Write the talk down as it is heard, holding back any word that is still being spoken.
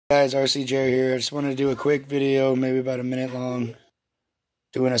Guys, RC Jerry here. I just wanted to do a quick video, maybe about a minute long,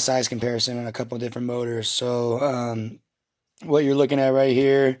 doing a size comparison on a couple different motors. So what you're looking at right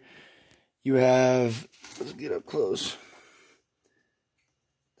here, you have, let's get up close,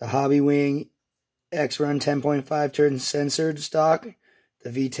 the hobbywing xerun 10.5 turn censored stock, the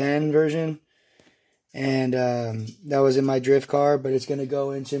V10 version. And that was in my drift car, but it's going to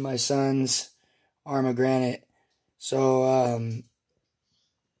go into my son's arrma granite. So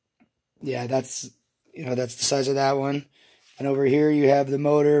yeah, that's the size of that one. And over here you have the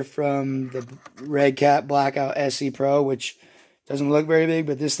motor from the Redcat Blackout SC Pro, which doesn't look very big,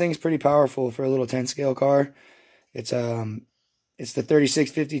 but this thing's pretty powerful for a little 10 scale car. It's the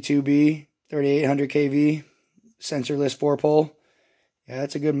 3652B 3800 kV sensorless 4-pole. Yeah,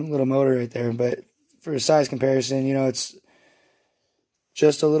 that's a good little motor right there. But for a size comparison, it's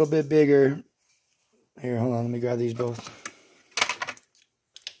just a little bit bigger. Here, hold on, let me grab these both.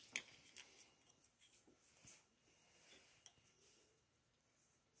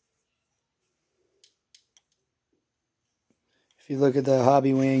 If you look at the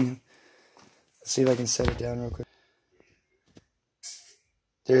hobbywing, let's see if I can set it down real quick.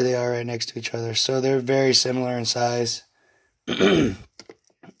 There they are right next to each other. So they're very similar in size. And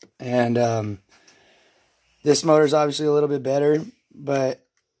this motor is obviously a little bit better, but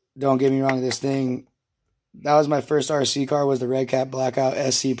don't get me wrong, this thing, that was my first RC car, was the Redcat Blackout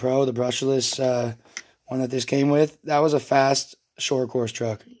SC Pro, the brushless one that this came with. That was a fast, short course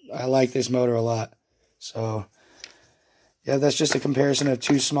truck. I like this motor a lot. So yeah, that's just a comparison of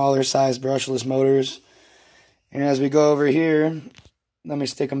two smaller size brushless motors. And as we go over here, let me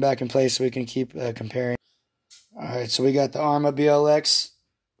stick them back in place so we can keep comparing. Alright, so we got the arrma BLX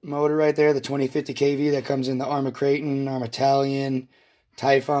motor right there, the 2050 kV that comes in the arrma Creighton, arrma Italian,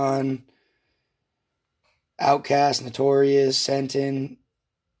 Typhon, Outcast, Notorious, Sentin.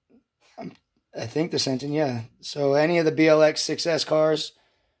 I think the Sentin, yeah. So any of the BLX 6S cars,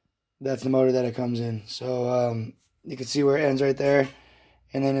 that's the motor that it comes in. So you can see where it ends right there.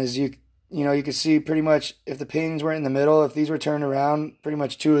 And then as you can see pretty much if the pins were in the middle, if these were turned around, pretty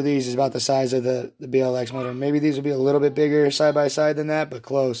much two of these is about the size of the BLX motor. Maybe these would be a little bit bigger side by side than that, but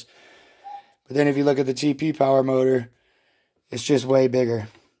close. But then if you look at the TP power motor, it's just way bigger.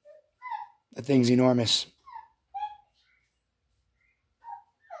 The thing's enormous.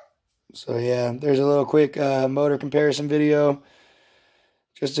 So yeah, there's a little quick motor comparison video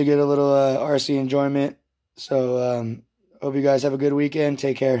just to get a little RC enjoyment. So hope you guys have a good weekend.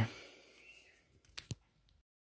 Take care.